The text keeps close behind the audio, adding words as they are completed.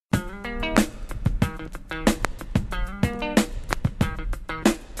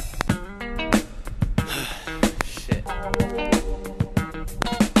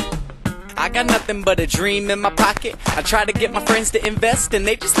got nothing but a dream in my pocket. I try to get my friends to invest, and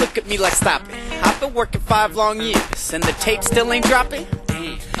they just look at me like, stop it. I've been working 5 long years, and the tape still ain't dropping.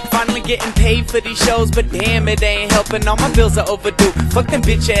 Finally getting paid for these shows, but damn, it ain't helping. All my bills are overdue. Fuck them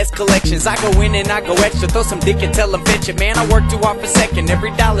bitch-ass collections. I go in and I go extra. Throw some dick and tell them bitch it. Man, I work too hard for second.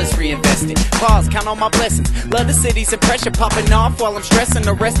 Every dollar's reinvested. Pause, count on my blessings. Love the cities and pressure popping off while I'm stressing.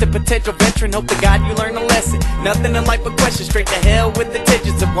 Arrested potential veteran. Hope to God you learn a lesson. Nothing in life but questions. Straight to hell with the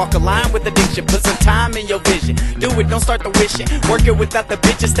digits. And walk a line with addiction. Put some time in your vision. Do it, don't start the wishing. Work it without the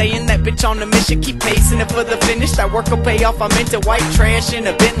bitches. Stay in that bitch on the mission. Keep pacing it for the finish. That work will pay off. I'm into white trash in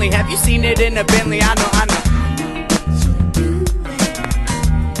a Bentley. Have you seen it in a Bentley? I know.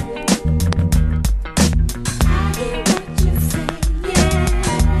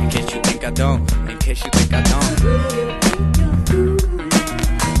 In case you think I don't.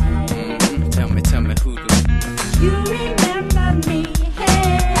 Tell me who do. You remember me,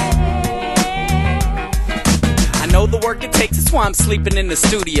 I know the work it takes, that's why I'm sleeping in the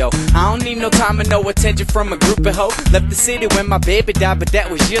studio. I don't need no time and no attention from a group of hoes. Left the city when my baby died, but that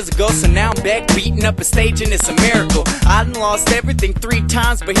was years ago. So now I'm back beating up a stage and it's a miracle. I done lost everything 3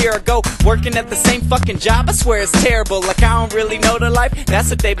 times, but here I go, working at the same fucking job. I swear it's terrible, like I don't really know the life. That's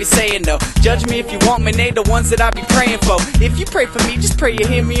what they be saying though. Judge me if you want me, they the ones that I be praying for. If you pray for me, just pray you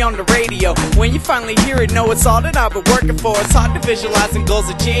hear me on the radio. When you finally hear it, know it's all that I've been working for. It's hard to visualizing goals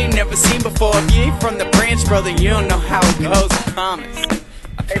that you ain't never seen before. If you ain't from the branch, brother, you don't know how it goes. I promise.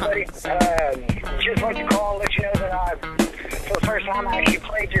 Hey buddy, just like to call and let you know that for the first time I actually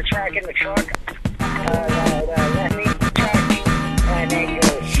played your track in the truck. Let me track, and it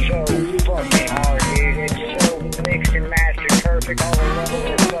goes so fucking hard, dude. It's so mixed and mastered perfect. All the levels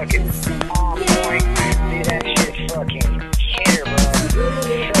are fucking on point. Dude, that shit's fucking here, bro.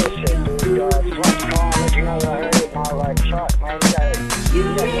 So sick, dude. Just like to call and let you know that I heard it, and I was like, fuck, man, you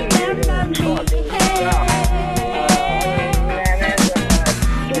gotta truck, dude.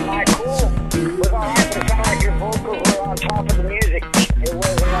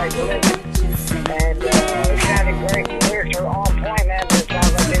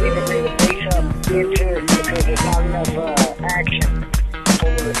 Because there's not enough action.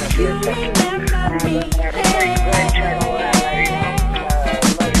 Love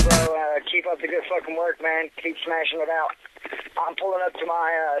you, bro. Keep up the good fucking work, man. Keep smashing it out. I'm pulling up to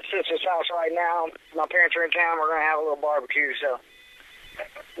my sister's house right now. My parents are in town. We're going to have a little barbecue, so.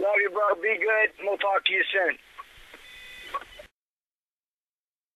 Love you, bro. Be good. We'll talk to you soon.